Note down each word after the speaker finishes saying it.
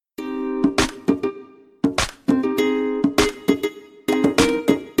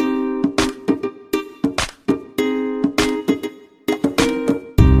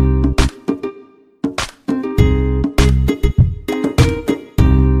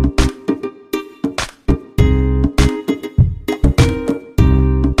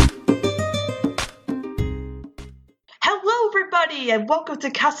welcome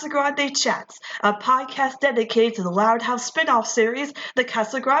to Casa Grande Chats, a podcast dedicated to the Loud House spin-off series, The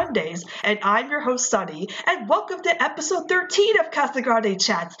Casa Grandes. And I'm your host, Sunny, and welcome to episode 13 of Casa Grande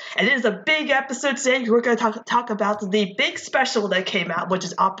Chats. And it is a big episode today. We're going to talk about the big special that came out, which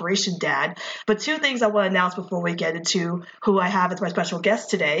is Operation Dad. But two things I want to announce before we get into who I have as my special guest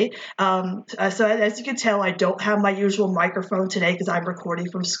today. So as you can tell, I don't have my usual microphone today because I'm recording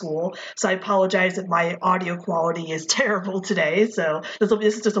from school. So I apologize if my audio quality is terrible today. So this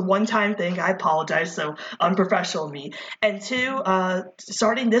is just a one-time thing. I apologize. So unprofessional of me. And two,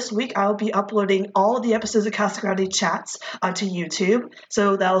 starting this week, I'll be uploading all of the episodes of Casa Grande Chats onto YouTube.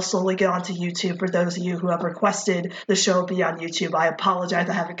 So that'll slowly get onto YouTube for those of you who have requested the show be on YouTube. I apologize.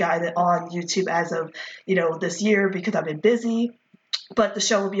 I haven't gotten it on YouTube as of, this year because I've been busy. But the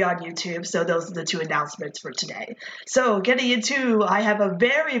show will be on YouTube, so those are the two announcements for today. So getting into, I have a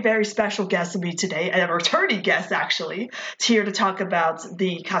very, very special guest with me today, and a returning guest, actually, here to talk about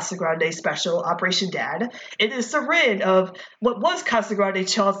the Casa Grande special, Operation Dad. It is Sarin of what was Casa Grande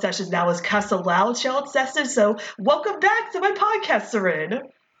Chill Sessions, now is Casa Loud Chill Sessions. So welcome back to my podcast, Sarin.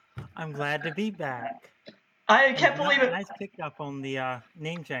 I'm glad to be back. I can't believe it. Nice pickup on the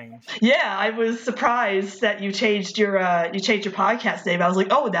name change. Yeah, I was surprised that you changed your podcast name. I was like,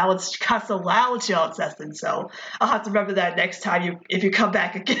 oh, now it's Casa Loud Chill Sessions. So I'll have to remember that next time if you come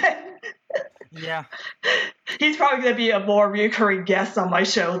back again. Yeah. He's probably going to be a more recurring guest on my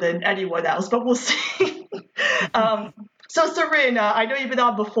show than anyone else, but we'll see. So Sarin, I know you've been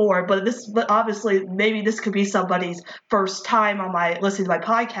on before, but obviously maybe this could be somebody's first time on listening to my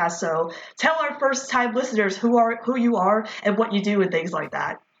podcast. So tell our first time listeners who you are and what you do and things like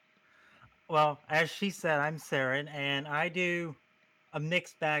that. Well, as she said, I'm Sarin, and I do a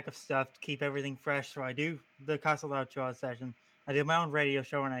mixed bag of stuff to keep everything fresh. So I do the Casa Loud Chill Session. I do my own radio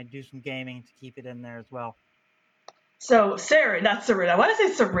show, and I do some gaming to keep it in there as well. So Sarin, not Sarin. I want to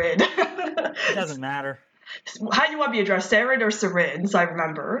say Sarin. It doesn't matter. How do you want to be addressed, Sarin or Sarin? So I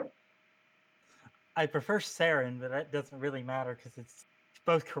remember. I prefer Sarin, but that doesn't really matter because it's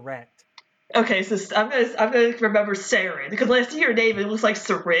both correct. Okay, so I'm gonna remember Sarin because when I see your name, it looks like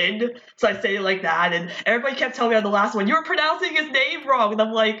Sarin, so I say it like that. And everybody kept telling me on the last one, you were pronouncing his name wrong, and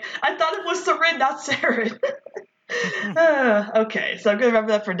I'm like, I thought it was Sarin, not Sarin. Okay, so I'm gonna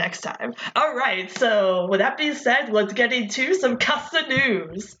remember that for next time. All right, so with that being said, let's get into some Casa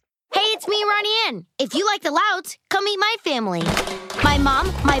news. Hey, it's me, Ronnie Ann. If you like the Louds, come meet my family. My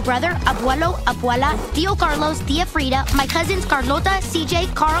mom, my brother, abuelo, abuela, Tio Carlos, Tia Frida, my cousins Carlota,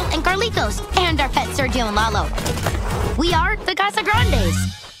 CJ, Carl, and Carlitos, and our pet Sergio and Lalo. We are the Casa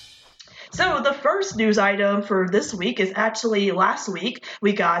Grandes. So the first news item for this week is actually last week.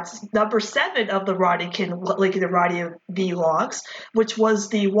 We got number 7 of the Lincoln and Roddy vlogs, which was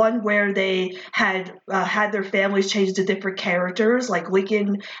the one where they had their families changed to different characters. Like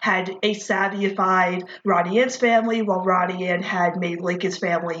Lincoln had Savvyified Roddy Ann's family, while Roddy Ann had made Lincoln's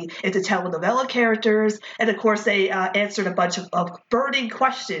family into telenovela characters. And of course, they answered a bunch of burning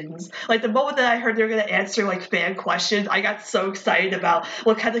questions. Like the moment that I heard they were going to answer like fan questions, I got so excited about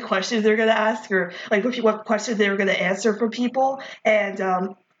what kind of questions they're going to ask, or like what questions they were going to answer from people. And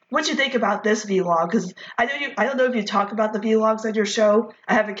what do you think about this vlog? Because I don't know if you talk about the vlogs on your show.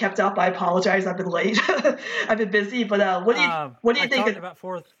 I haven't kept up. I apologize. I've been late. I've been busy. But what do you think? I talked about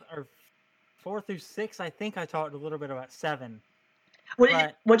 4 through 6. I think I talked a little bit about 7. What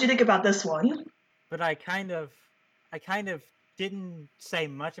do you think about this one? But I kind of didn't say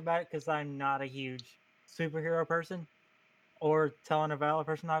much about it because I'm not a huge superhero person or telenovela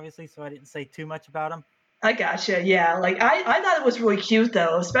person, obviously, so I didn't say too much about them. I gotcha, yeah. Like, I thought it was really cute,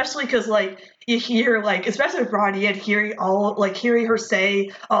 though, especially because, like, you hear, like, especially with Ronnie and hearing her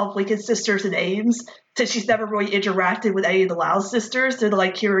say all of Lincoln's sisters' names, since she's never really interacted with any of the Loud sisters, to,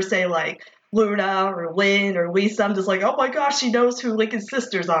 like, hear her say, like, Luna or Lynn or Lisa, I'm just like, oh my gosh, she knows who Lincoln's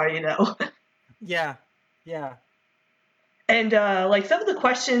sisters are, Yeah. And, like, some of the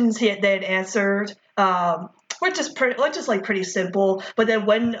questions they had answered, which is pretty simple. But then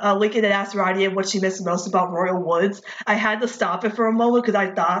when Lincoln had asked Roddy what she missed most about Royal Woods, I had to stop it for a moment because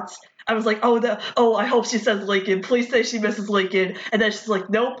I was like, I hope she says Lincoln. Please say she misses Lincoln. And then she's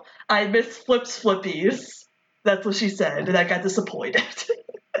like, nope, I miss Flippies. That's what she said, and I got disappointed.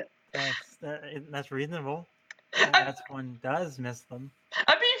 That's reasonable. That's one does miss them.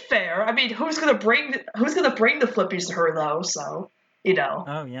 I mean, fair. I mean, who's gonna bring the Flippies to her though? So.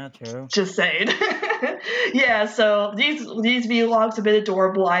 Oh, yeah, true. Just saying. Yeah, so these vlogs have been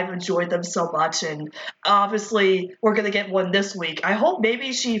adorable. I've enjoyed them so much, and obviously we're gonna get one this week. I hope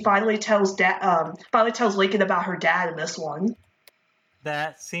maybe she finally tells Lincoln about her dad in this one.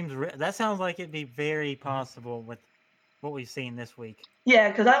 That sounds like it'd be very possible with what we've seen this week. Yeah,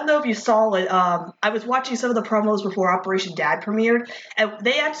 because I don't know if you saw it. I was watching some of the promos before Operation Dad premiered, and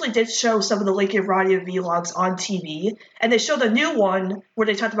they actually did show some of the Lincoln Radio vlogs on TV, and they showed a new one where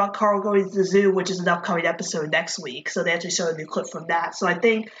they talked about Carl going to the zoo, which is an upcoming episode next week. So they actually showed a new clip from that. So I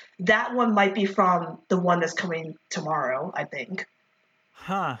think that one might be from the one that's coming tomorrow, I think.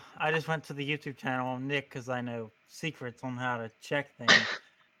 Huh. I just went to the YouTube channel on Nick because I know secrets on how to check things.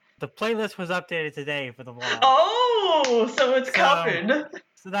 The playlist was updated today for the vlog. Oh, so it's coming.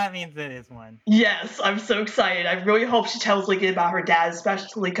 So that means it is one. Yes, I'm so excited. I really hope she tells Lincoln about her dad,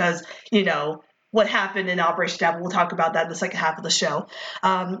 especially because, what happened in Operation Dad. We'll talk about that in the second half of the show.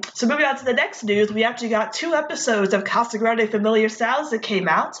 So moving on to the next news, we actually got 2 episodes of Casa Grande Familiar Sounds that came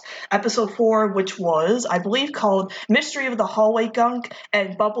out. Episode 4, which was, I believe, called Mystery of the Hallway Gunk,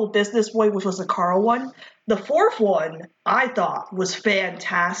 and Bubble Business Boy, which was the Carl one. The 4th one, I thought, was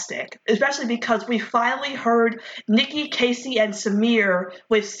fantastic, especially because we finally heard Nikki, Casey, and Samir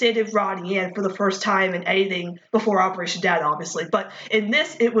with Sid and Ronnie Ann for the first time in anything before Operation Dad, obviously. But in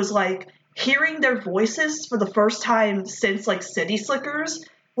this, it was like hearing their voices for the first time since like City Slickers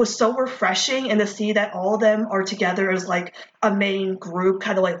was so refreshing, and to see that all of them are together as like a main group,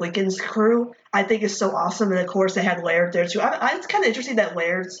 kind of like Lincoln's crew, I think is so awesome. And of course, they had Laird there too. It's kind of interesting that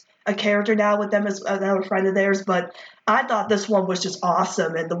Laird's a character now with them as another friend of theirs, but I thought this one was just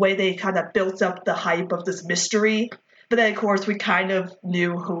awesome, and the way they kind of built up the hype of this mystery. But then, of course, we kind of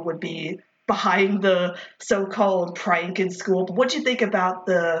knew who would be behind the so-called prank in school. But what do you think about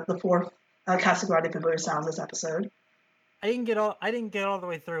the 4th Casa Grande Familiar Sounds this episode? I didn't get all the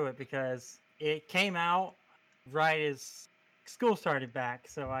way through it because it came out right as school started back,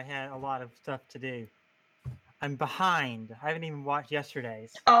 so I had a lot of stuff to do. I'm behind. I haven't even watched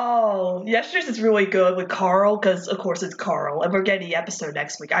yesterday's. Oh, yesterday's is really good with Carl, because of course it's Carl, and we're getting the episode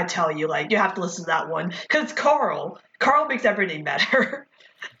next week. I tell you, you have to listen to that one, because it's Carl. Carl makes everything better.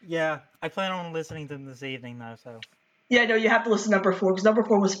 Yeah, I plan on listening to them this evening, though, so. Yeah, no, you have to listen to number 4, because number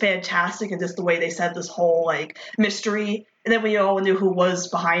 4 was fantastic, and just the way they said this whole, mystery, and then we all knew who was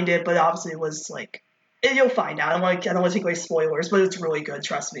behind it, but obviously it was, you'll find out. I don't want to take away spoilers, but it's really good,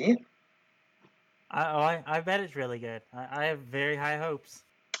 trust me. I bet it's really good. I have very high hopes.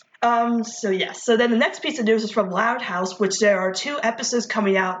 So then the next piece of news is from Loud House, which there are 2 episodes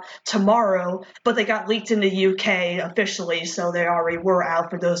coming out tomorrow, but they got leaked in the UK officially, so they already were out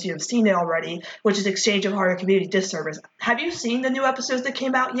for those of you who have seen it already, which is Exchange of Heart and Community Disservice. Have you seen the new episodes that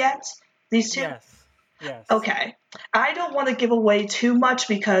came out yet? These 2? Yes. Okay. I don't want to give away too much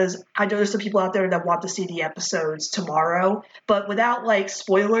because I know there's some people out there that want to see the episodes tomorrow, but without,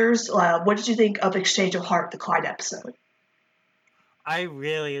 spoilers, what did you think of Exchange of Heart, the Clyde episode? I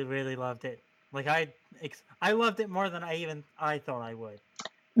really, really loved it. I loved it more than I thought I would.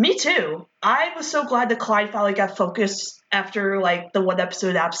 Me too. I was so glad that Clyde finally got focused after, the one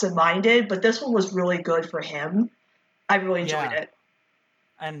episode Absent Minded, but this one was really good for him. I really enjoyed it.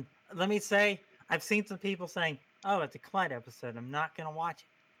 And let me say, I've seen some people saying, "Oh, it's a Clyde episode. I'm not gonna watch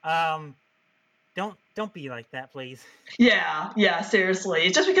it." Don't be like that, please. Yeah,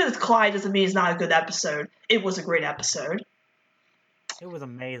 seriously. Just because it's Clyde doesn't mean it's not a good episode. It was a great episode. It was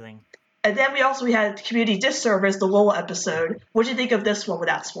amazing. And then we had Community Disservice, the Lola episode. What did you think of this one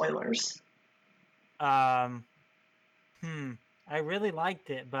without spoilers? I really liked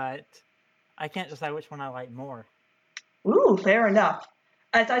it, but I can't decide which one I like more. Ooh, fair enough.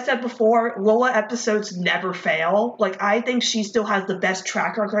 As I said before, Lola episodes never fail. I think she still has the best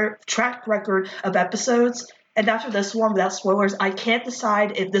track record of episodes. And after this one, without spoilers, I can't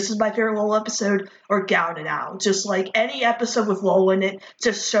decide if this is my favorite Lola episode or Gown and Out. Just any episode with Lola in it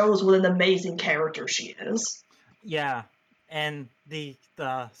just shows what an amazing character she is. Yeah, and the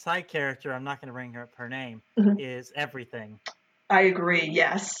side character, I'm not going to bring her name, is everything. I agree,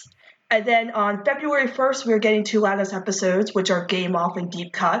 yes. And then on February 1st, we're getting 2 Loudhouse episodes, which are Game Off and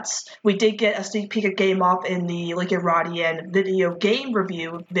Deep Cuts. We did get a sneak peek of Game Off in the Lincoln Rodian video game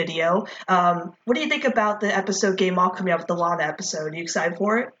review video. What do you think about the episode Game Off coming up with the Lana episode? Are you excited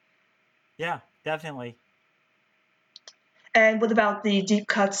for it? Yeah, definitely. And what about the Deep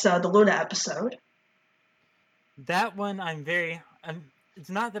Cuts, the Luna episode? That one, it's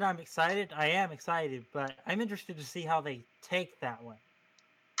not that I'm excited. I am excited, but I'm interested to see how they take that one.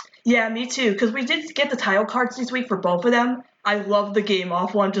 Yeah, me too, because we did get the title cards this week for both of them. I love the Game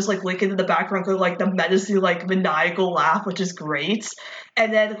Off one, just Lincoln in the background going the menacing, maniacal laugh, which is great.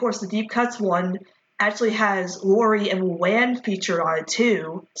 And then, of course, the Deep Cuts one, actually has Lori and Luann featured on it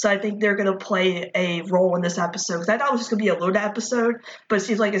too. So I think they're going to play a role in this episode. Because I thought it was just going to be a Luna episode, but it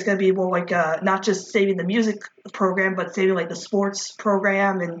seems like it's going to be more like not just saving the music program, but saving like the sports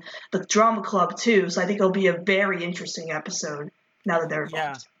program and the drama club too. So I think it'll be a very interesting episode now that they're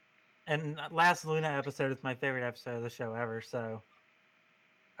involved. Yeah. And last Luna episode is my favorite episode of the show ever, so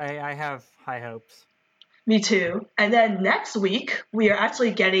I have high hopes. Me too. And then next week, we are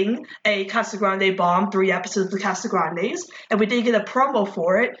actually getting a Casa Grande Bomb 3 episodes of the Casa Grandes, and we did get a promo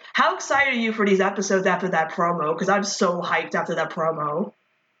for it. How excited are you for these episodes after that promo? Because I'm so hyped after that promo.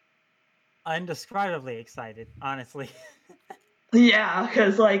 Indescribably excited, honestly. Yeah,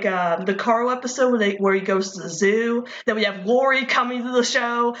 because like the Carl episode where he goes to the zoo, then we have Lori coming to the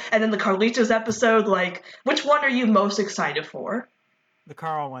show, and then the Carlitos episode. Like, which one are you most excited for? The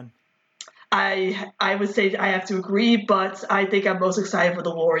Carl one. I would say I have to agree, but I think I'm most excited for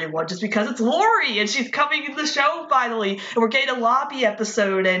the Lori one just because it's Lori and she's coming in the show finally, and we're getting a lobby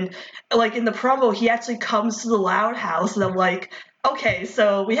episode, and like in the promo he actually comes to the Loud House, and I'm like, okay,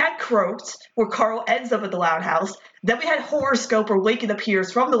 so we had Croaked where Carl ends up at the Loud House, then we had Horoscope where Lincoln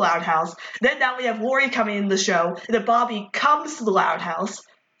appears from the Loud House, then now we have Lori coming in the show, and then Bobby comes to the Loud House.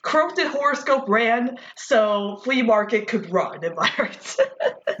 Croaked and Horoscope ran, so Flea Market could run, am I right?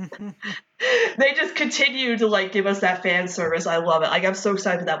 They just continue to like give us that fan service. I love it. Like, I'm so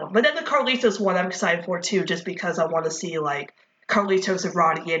excited for that one. But then the Carlitos one I'm excited for too, just because I want to see like Carlitos and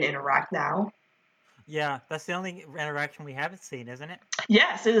Ronnie Yin interact now. Yeah, that's the only interaction we haven't seen, isn't it?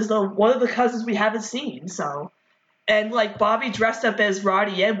 Yes, it is one of the cousins we haven't seen. So, and like Bobby dressed up as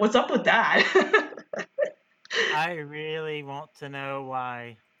Ronnie Yin. What's up with that? I really want to know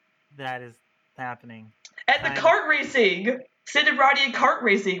why that is happening. And the kart racing. Sid and Roddy in kart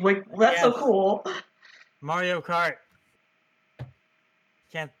racing. Like, that's so cool. Mario Kart.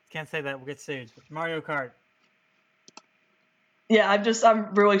 Can't say that. We'll get sued. Mario Kart. Yeah,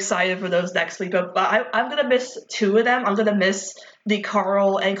 I'm really excited for those next week. But I'm gonna miss 2 of them. I'm gonna miss the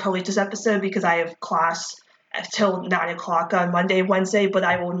Carl and Carlitos episode because I have class till 9 o'clock on Monday and Wednesday, but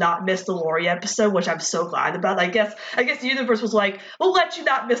I will not miss the Lori episode, which I'm so glad about. I guess the universe was like, we'll let you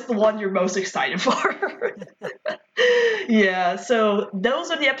not miss the one you're most excited for. Yeah, so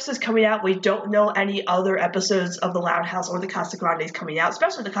those are the episodes coming out. We don't know any other episodes of the Loud House or the Casa Grandes coming out,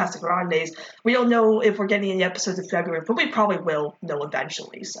 especially the Casa Grandes. We don't know if we're getting any episodes in February, but we probably will know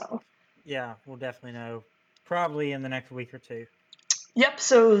eventually. So yeah, we'll definitely know probably in the next week or 2. Yep,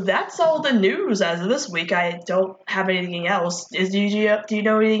 so that's all the news as of this week. I don't have anything else. Do you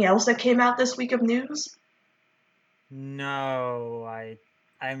know anything else that came out this week of news? No,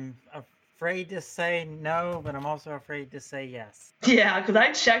 I'm afraid to say no, but I'm also afraid to say yes. Yeah, because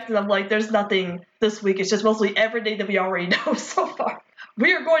I checked and I'm like, there's nothing this week. It's just mostly everything that we already know so far.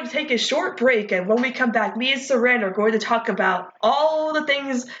 We are going to take a short break, and when we come back, me and Seren are going to talk about all the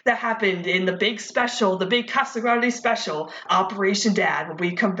things that happened in the big special, the big Casa Grande special, Operation Dad, when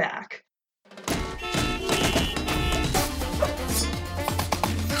we come back.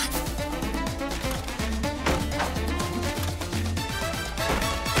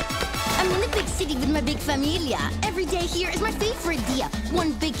 City with my big familia. Every day here is my favorite dia.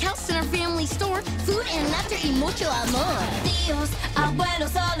 One big house in our family store. Food and laughter y mucho amor. Tíos,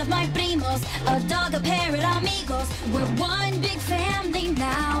 abuelos, all of my primos. A dog, a parrot, amigos. We're one big family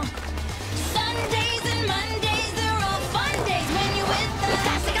now. Sundays and Mondays, they're all fun days when you're with us.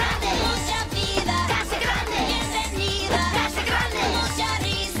 Casa Grande. Mucha vida. Casa Grande. Bienvenida. Casa Grande. Mucha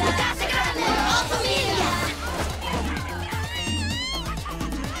risa. Casa Grande. All familia.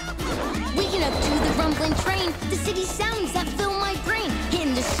 Waking up to the rumbling train, the city sounds that fill my brain.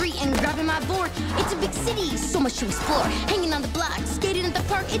 Hitting the street and grabbing my board. It's a big city, so much to explore. Hanging on the block, skating at the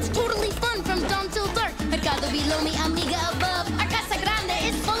park. It's totally fun from dawn till dark. Mercado below me, amiga above. Our Casa Grande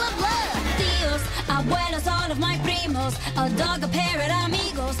is full of love. Tíos, abuelos, all of my primos. A dog, a parrot,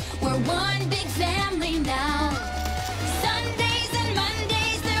 amigos. We're one big family now. Sundays and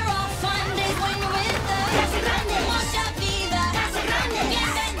Mondays, they're all fun days when you're with us. Casa Grande. Mucha vida. Casa Grande.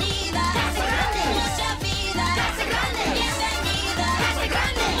 Bienvenida. Casa Grande. Mucha vida. Casa Grande. Bienvenida. Casa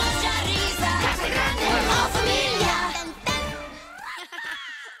Grande. Mucha risa. Casa Grande. All familia.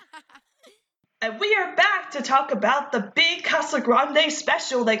 And we are back to talk about the big Casa Grande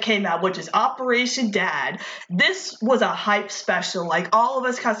special that came out, which is Operation Dad. This was a hype special. Like, all of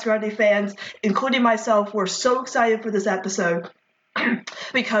us Casa Grande fans, including myself, were so excited for this episode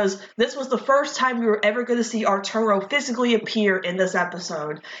because this was the first time we were ever going to see Arturo physically appear in this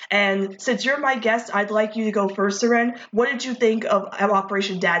episode. And since you're my guest, I'd like you to go first, Seren. What did you think of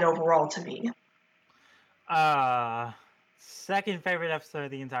Operation Dad overall to me? Second favorite episode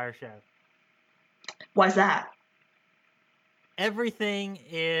of the entire show. Why's that? Everything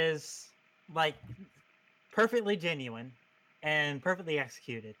is like perfectly genuine and perfectly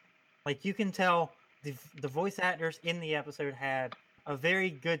executed. Like you can tell the voice actors in the episode had a very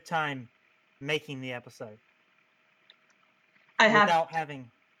good time making the episode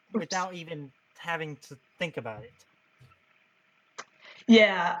without even having to think about it.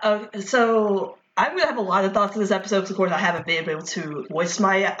 Yeah, so I'm going to have a lot of thoughts on this episode because, of course, I haven't been able to voice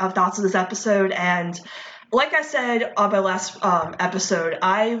my thoughts on this episode. And like I said on my last episode,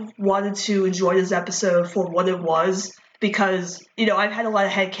 I wanted to enjoy this episode for what it was because, you know, I've had a lot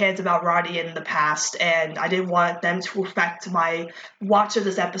of headcanons about Ronnie in the past, and I didn't want them to affect my watch of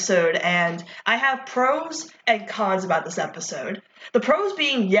this episode. And I have pros and cons about this episode. The pros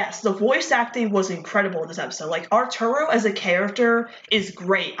being, yes, the voice acting was incredible in this episode. Like, Arturo as a character is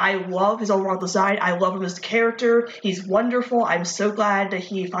great. I love his overall design. I love him as a character. He's wonderful. I'm so glad that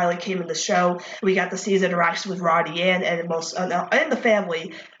he finally came in the show. We got to see his interaction with Ronnie and the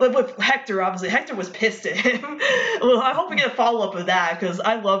family. But with Hector, obviously, Hector was pissed at him. Well, I hope we get a follow-up of that, because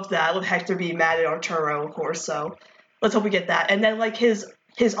I loved that, with Hector being mad at Arturo, of course, so let's hope we get that. And then, like, his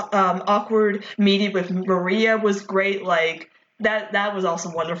awkward meeting with Maria was great. Like, that was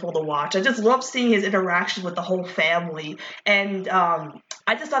also wonderful to watch. I just love seeing his interaction with the whole family. And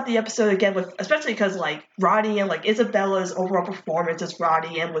I just thought the episode, again, especially because, like, Ronnie and, like, Isabella's overall performance as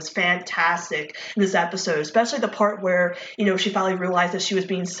Ronnie and was fantastic in this episode, especially the part where, you know, she finally realized that she was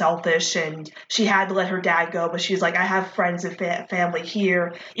being selfish and she had to let her dad go, but she was like, I have friends and family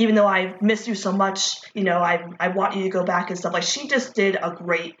here, even though I miss you so much, you know, I want you to go back and stuff. Like, she just did a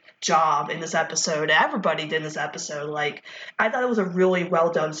great job in this episode. Everybody did in this episode. Like, I thought it was a really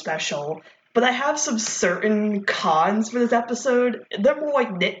well done special. But I have some certain cons for this episode. They're more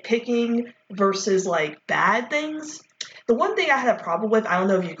like nitpicking versus like bad things. The one thing I had a problem with, I don't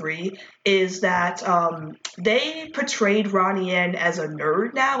know if you agree, is that they portrayed Ronnie Ann as a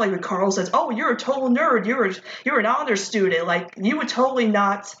nerd now. Like when Carl says, "Oh, you're a total nerd. You're an honor student. Like you would totally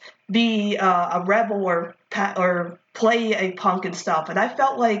not be a rebel or play a punk and stuff." And I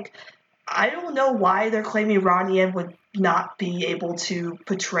felt like, I don't know why they're claiming Ronnie Ann would not be able to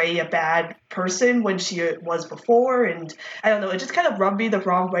portray a bad person when she was before, and I don't know, it just kind of rubbed me the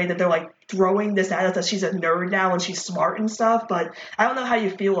wrong way that they're like throwing this at us that she's a nerd now and she's smart and stuff, but I don't know how you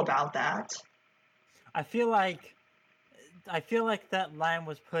feel about that. I feel like that line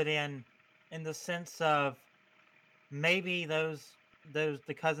was put in the sense of maybe the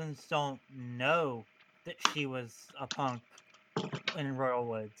cousins don't know that she was a punk in Royal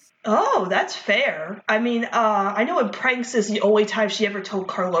Woods. Oh, that's fair. I mean, I know in pranks is the only time she ever told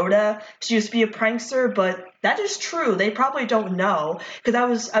Carlota she used to be a prankster, but that is true. They probably don't know.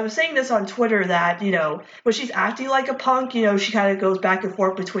 Because I was saying this on Twitter that, you know, when she's acting like a punk, you know, she kind of goes back and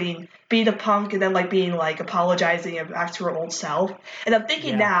forth between being a punk and then like being like apologizing and back to her old self. And I'm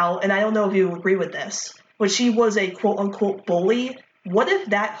thinking now, and I don't know if you agree with this, when she was a quote unquote bully, what if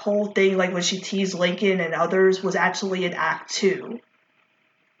that whole thing, like when she teased Lincoln and others, was actually in Act 2?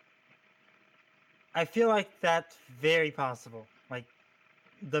 I feel like that's very possible. Like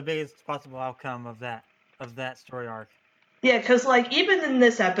the biggest possible outcome of that story arc. Yeah, because like even in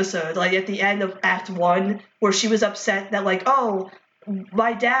this episode, like at the end of Act 1, where she was upset that like, oh,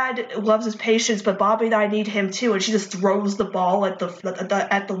 my dad loves his patients, but Bobby and I need him too, and she just throws the ball at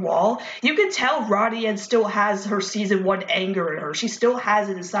the wall. You can tell Ronnie Ann still has her season 1 anger in her. She still has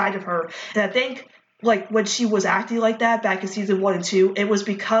it inside of her, and I think like when she was acting like that back in season 1 and 2, it was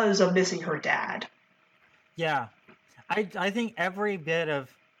because of missing her dad. Yeah, I think every bit of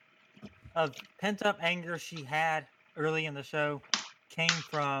pent up anger she had early in the show came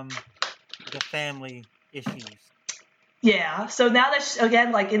from the family issues. Yeah, so now that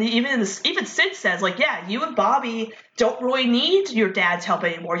again, like even Sid says, like, yeah, you and Bobby don't really need your dad's help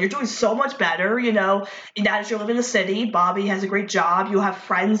anymore. You're doing so much better, you know. Now that you're living in the city, Bobby has a great job. You have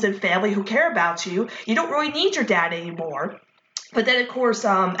friends and family who care about you. You don't really need your dad anymore. But then, of course,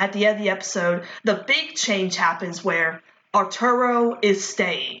 at the end of the episode, the big change happens where Arturo is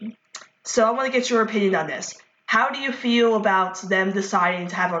staying. So I want to get your opinion on this. How do you feel about them deciding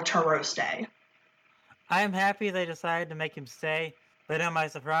to have Arturo stay? I am happy they decided to make him stay, but am I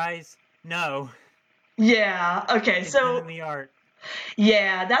surprised? No. Yeah, okay, so... in the art.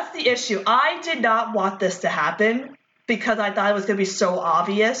 Yeah, that's the issue. I did not want this to happen because I thought it was going to be so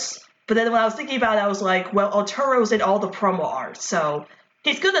obvious. But then when I was thinking about it, I was like, well, Arturo's in all the promo art, so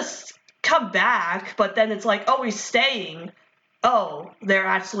he's going to come back, but then it's like, oh, he's staying. Oh, they're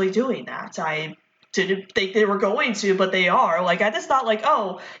actually doing that. I didn't think they were going to, but they are. Like, I just thought, like,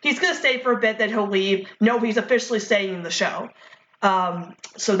 oh, he's going to stay for a bit, then he'll leave. No, he's officially staying in the show.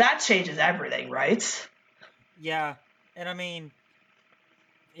 So that changes everything, right? Yeah, and I mean,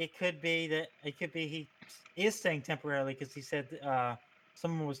 it could be he is staying temporarily because he said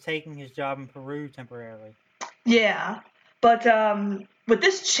someone was taking his job in Peru temporarily. Yeah, but with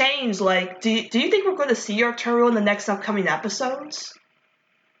this change, like, do you think we're going to see Arturo in the next upcoming episodes?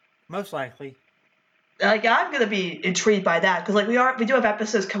 Most likely. Like, I'm gonna be intrigued by that because, like, we do have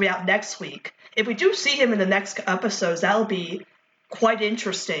episodes coming out next week. If we do see him in the next episodes, that'll be quite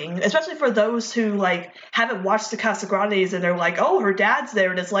interesting, especially for those who like haven't watched the Casagrandes and they're like, oh, her dad's there,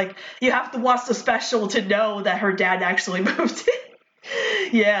 and it's like you have to watch the special to know that her dad actually moved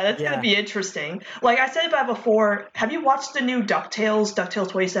in. Yeah, that's gonna be interesting. Like I said about before, have you watched the new DuckTales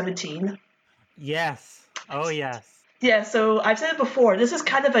 2017? Yes. Oh yes. Yeah, so I've said it before, this is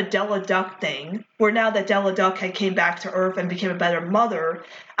kind of a Della Duck thing, where now that Della Duck had came back to Earth and became a better mother,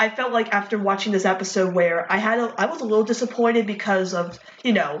 I felt like after watching this episode where I was a little disappointed because of,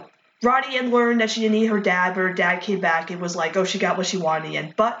 Roddy had learned that she didn't need her dad, but her dad came back and was like, oh, she got what she wanted in the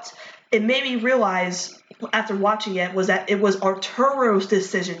end. But it made me realize, after watching it, was that it was Arturo's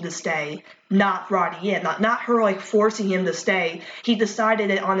decision to stay, not Roddy in. Not her, like, forcing him to stay. He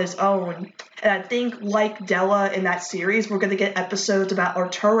decided it on his own. And I think, like Della in that series, we're going to get episodes about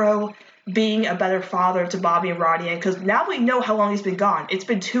Arturo being a better father to Bobby and Roddy, because now we know how long he's been gone. It's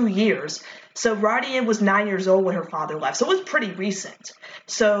been 2 years. So Roddy was 9 years old when her father left. So it was pretty recent.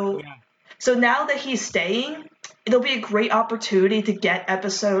 So now that he's staying, it'll be a great opportunity to get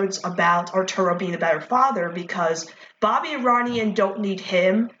episodes about Arturo being a better father, because Bobby and Roddy don't need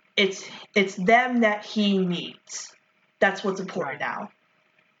him. It's them that he needs. That's what's important now.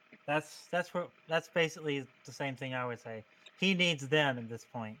 That's basically the same thing I would say. He needs them at this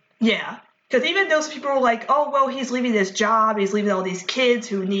point. Yeah, because even those people are like, oh, well, he's leaving his job, he's leaving all these kids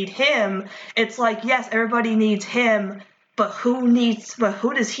who need him. It's like, yes, everybody needs him, but who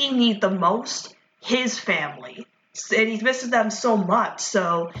does he need the most? His family. And he misses them so much.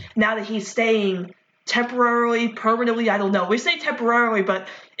 So now that he's staying temporarily, permanently, I don't know. We say temporarily, but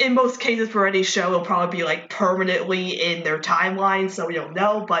in most cases for any show, it'll probably be like permanently in their timeline, so we don't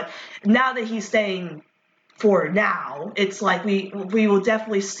know. But now that he's staying for now, it's like we will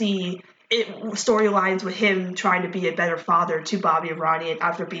definitely see storylines with him trying to be a better father to Bobby and Roddy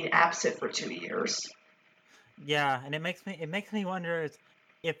after being absent for 2 years. Yeah, and it makes me wonder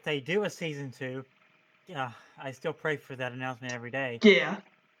if they do a season 2. Yeah, I still pray for that announcement every day. Yeah.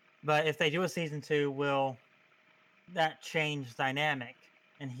 But if they do a season 2, will that change dynamic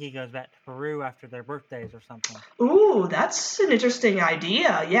and he goes back to Peru after their birthdays or something? Ooh, that's an interesting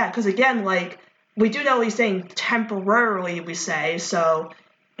idea. Yeah, because again, like, we do know he's saying temporarily, we say, so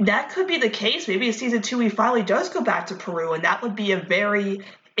that could be the case. Maybe in season 2 he finally does go back to Peru, and that would be a very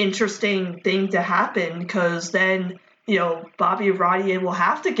interesting thing to happen, because then, Bobby and Roddy will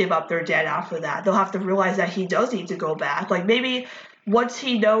have to give up their dad after that. They'll have to realize that he does need to go back. Like, maybe once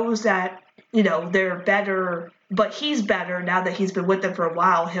he knows that, they're better, but he's better now that he's been with them for a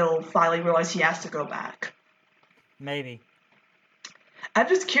while, he'll finally realize he has to go back. Maybe. I'm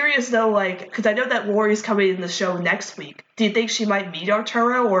just curious, though, like, because I know that Lori's coming in the show next week. Do you think she might meet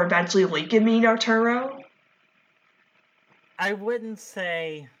Arturo, or eventually Lincoln meet Arturo? I wouldn't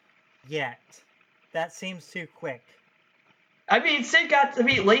say yet. That seems too quick. I mean, Sid got to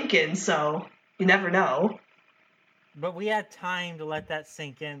meet Lincoln, so you never know. But we had time to let that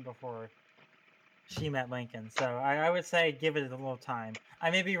sink in before she met Lincoln, so I would say give it a little time.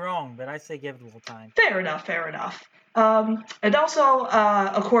 I may be wrong, but I say give it a little time. Fair enough. And also,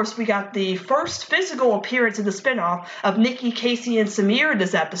 of course, we got the first physical appearance in the spinoff of Nikki, Casey, and Samir in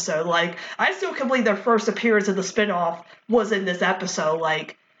this episode. Like, I still can't believe their first appearance in the spinoff was in this episode.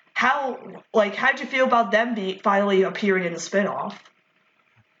 Like, how'd you feel about them finally appearing in the spinoff?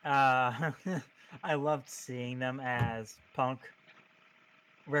 I loved seeing them as punk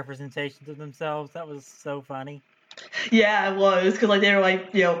representations of themselves. That was so funny. Yeah, it was, because, like, they were,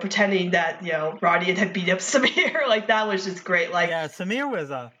 like, pretending that, Roddy had beat up Samir. Like, that was just great. Like, yeah, Samir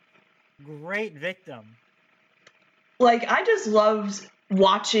was a great victim. Like, I just loved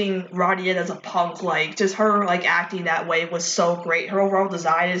watching Roddy as a punk. Like, just her, like, acting that way was so great. Her overall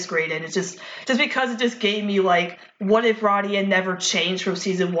design is great, and it's just because it just gave me, like, what if Roddy had never changed from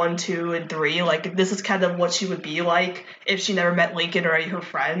season 1, 2, and 3? Like, this is kind of what she would be like if she never met Lincoln or any of her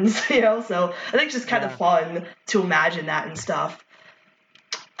friends, So I think it's just kind of fun to imagine that and stuff.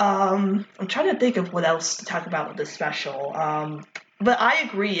 I'm trying to think of what else to talk about with this special. But I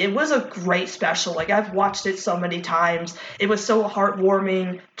agree, it was a great special. Like, I've watched it so many times. It was so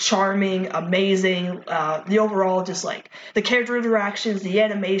heartwarming, charming, amazing. The overall, just like the character interactions, the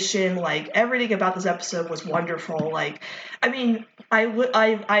animation, like everything about this episode was wonderful. Like, I mean, I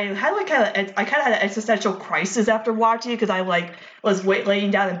had like kind of had an existential crisis after watching it because I like was laying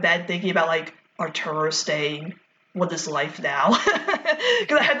down in bed thinking about like Arturo staying. What is life now?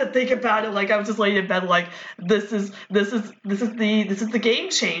 Because I had to think about it. Like, I was just laying in bed, like, this is the game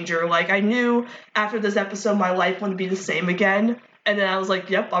changer. Like, I knew after this episode my life wouldn't be the same again. And then I was like,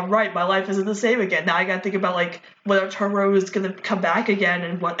 yep, I'm right. My life isn't the same again. Now I gotta think about like whether Arturo is gonna come back again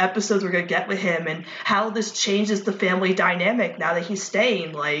and what episodes we're gonna get with him and how this changes the family dynamic now that he's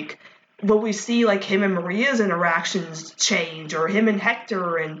staying. Like, will we see like him and Maria's interactions change, or him and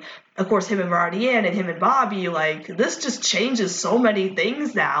Hector, and of course him and Rodian and him and Bobby? Like, this just changes so many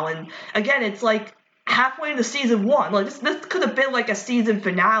things now. And again, it's like halfway into season 1. Like, this could have been like a season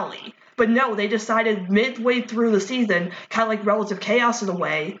finale, but no, they decided midway through the season, kind of like Relative Chaos in a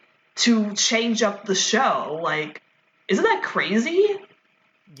way, to change up the show. Like, isn't that crazy?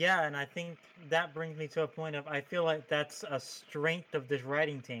 Yeah, and I think that brings me to a point of, I feel like that's a strength of this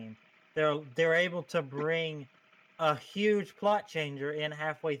writing team. They're able to bring a huge plot changer in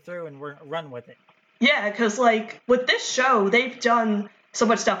halfway through and run with it. Yeah, because like with this show, they've done so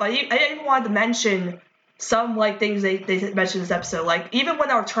much stuff. I even wanted to mention some like things they mentioned in this episode. Like, even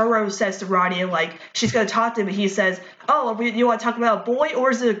when Arturo says to Ronnie, like, she's gonna talk to him, and he says, "Oh, you want to talk about a boy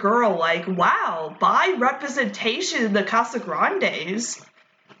or is it a girl?" Like, wow, by representation in the Casa Grandes.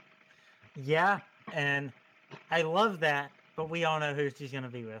 Yeah, and I love that, but we all know who she's gonna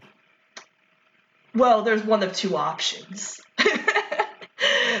be with. Well, there's one of two options.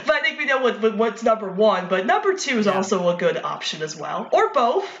 But I think we know what's number 1, but number 2 is also a good option as well. Or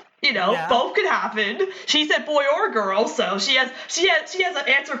both. You know, both could happen. She said boy or girl, so she has an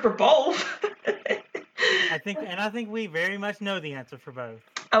answer for both. I think we very much know the answer for both.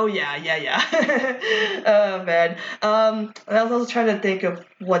 Oh yeah. Oh man. I was also trying to think of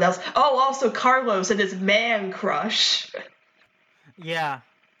what else. Oh, also Carlos and his man crush. Yeah.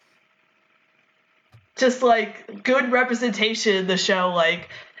 Just like good representation in the show, like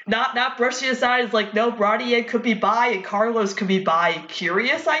not brushing aside as like, no, Rodian could be bi and Carlos could be bi.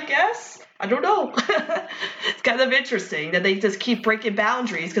 Curious, I guess. I don't know. It's kind of interesting that they just keep breaking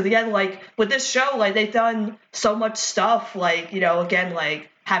boundaries, because again, like with this show, like they've done so much stuff, like, you know, again, like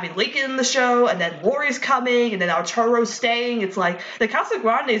having Lincoln in the show, and then Lori's coming, and then Arturo's staying. It's like the Casa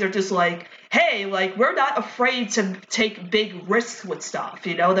Grandes are just like, hey, like, we're not afraid to take big risks with stuff,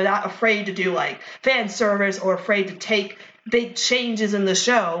 you know? They're not afraid to do, like, fan service or afraid to take big changes in the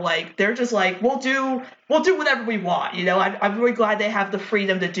show. Like, they're just like, we'll do whatever we want, you know? I'm really glad they have the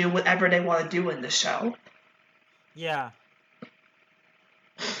freedom to do whatever they want to do in the show. Yeah.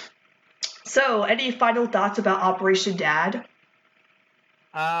 So, any final thoughts about Operation Dad?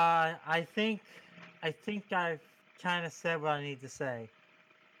 I think I've kind of said what I need to say.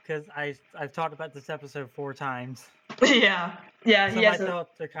 Because I've talked about this episode 4 times. Yeah. So my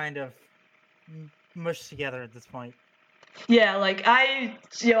thoughts are kind of mushed together at this point. Yeah, like I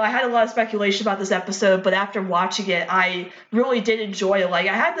had a lot of speculation about this episode, but after watching it, I really did enjoy it. Like,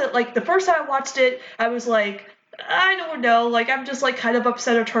 I had the first time I watched it, I was like, I don't know, like, I'm just like kind of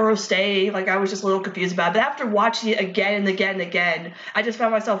upset Arturo staying. Like, I was just a little confused about it. But after watching it again and again and again, I just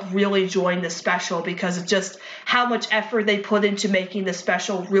found myself really enjoying this special, because of just how much effort they put into making the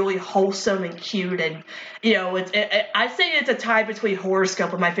special really wholesome and cute. And, you know, I'd say it's a tie between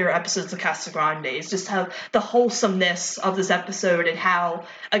Horoscope and my favorite episodes of Casa Grande. It's just how the wholesomeness of this episode, and how,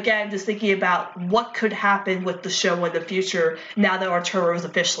 again, just thinking about what could happen with the show in the future now that Arturo is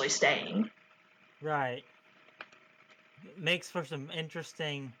officially staying. Right. Makes for some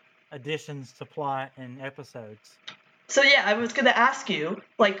interesting additions to plot and episodes. So yeah, I was gonna ask you,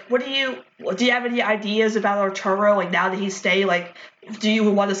 like, do you have any ideas about Arturo, like, now that he's staying? Like, what do you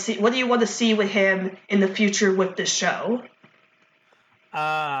want to see with him in the future with this show?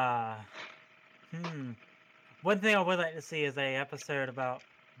 One thing I would like to see is a episode about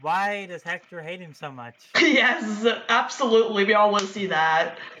why does Hector hate him so much? Yes, absolutely. We all want to see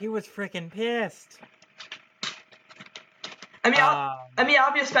that. He was freaking pissed. I mean,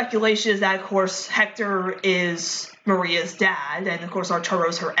 obvious speculation is that, of course, Hector is Maria's dad, and of course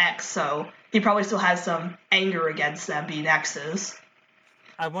Arturo's her ex, so he probably still has some anger against them being exes.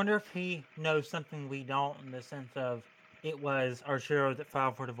 I wonder if he knows something we don't, in the sense of it was Arturo that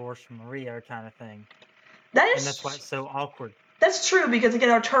filed for divorce from Maria kind of thing. And that's why it's so awkward. That's true, because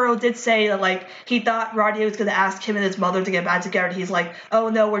again, Arturo did say that, like, he thought Rodney was going to ask him and his mother to get back together, and he's like, oh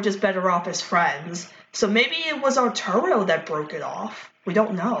no, we're just better off as friends. So maybe it was Arturo that broke it off. We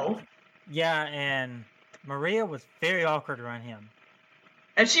don't know. Yeah, and Maria was very awkward around him.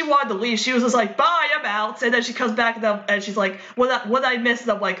 And she wanted to leave. She was just like, bye, I'm out. And then she comes back and she's like, what I missed?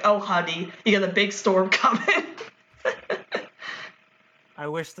 And I'm like, oh, honey, you got a big storm coming. I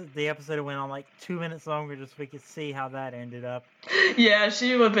wish that the episode went on like 2 minutes longer just so we could see how that ended up. Yeah,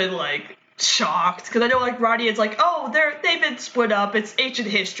 she would have been like shocked. Because I know like Roddy is like, oh, they've been split up. It's ancient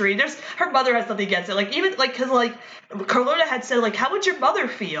history. Her mother has nothing against it. Like even like because like Carlota had said like, how would your mother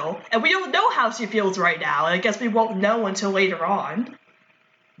feel? And we don't know how she feels right now. And I guess we won't know until later on.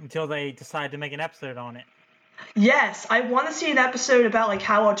 Until they decide to make an episode on it. Yes, I want to see an episode about like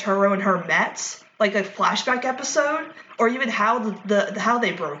how Arturo and her met, like a flashback episode, or even how how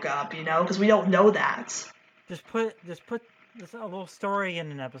they broke up. You know, because we don't know that. Just put this a little story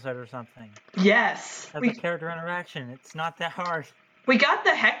in an episode or something. Yes, Have a character interaction. It's not that hard. We got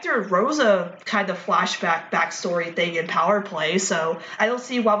the Hector and Rosa kind of flashback backstory thing in Power Play, so I don't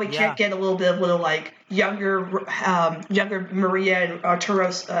see why we can't get a little bit of like younger Maria and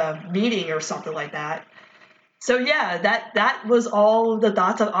Arturo's meeting or something like that. So yeah, that was all the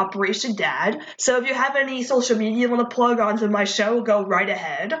thoughts on Operation Dad. So if you have any social media you want to plug onto my show, go right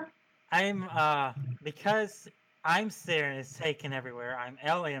ahead. I'm because I'm Saren is taken everywhere. I'm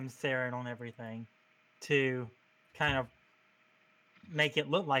LM Saren on everything to kind of make it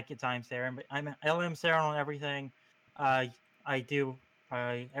look like it's I'm Saren, but I'm LM Saren on everything. I do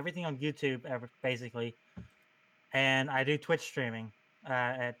everything on YouTube, basically, and I do Twitch streaming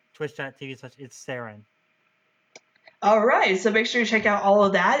at twitch.tv/its_Saren. All right, so make sure you check out all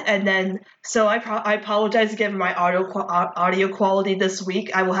of that, and then so I apologize again for my audio quality this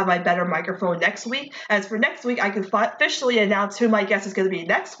week. I will have my better microphone next week. As for next week, I can officially announce who my guest is going to be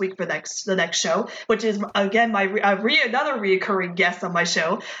next week for the next show, which is again another reoccurring guest on my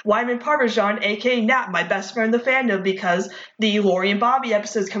show, Wyman Parmesan, aka Nat, my best friend in the fandom, because the Lori and Bobby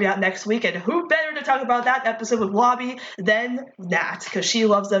episode is coming out next week, and who better to talk about that episode with Bobby than Nat, because she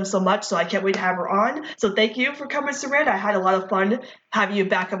loves them so much. So I can't wait to have her on. So thank you for coming, I had a lot of fun having you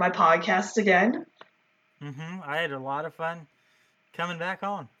back on my podcast again. I had a lot of fun coming back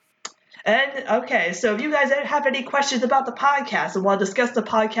on. And okay, so if you guys have any questions about the podcast and want to discuss the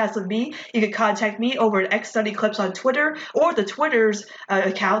podcast with me, you can contact me over at XStudyClips on Twitter or the Twitter's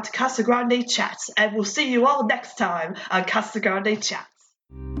account Casa Grande Chats. And we'll see you all next time on Casa Grande Chats.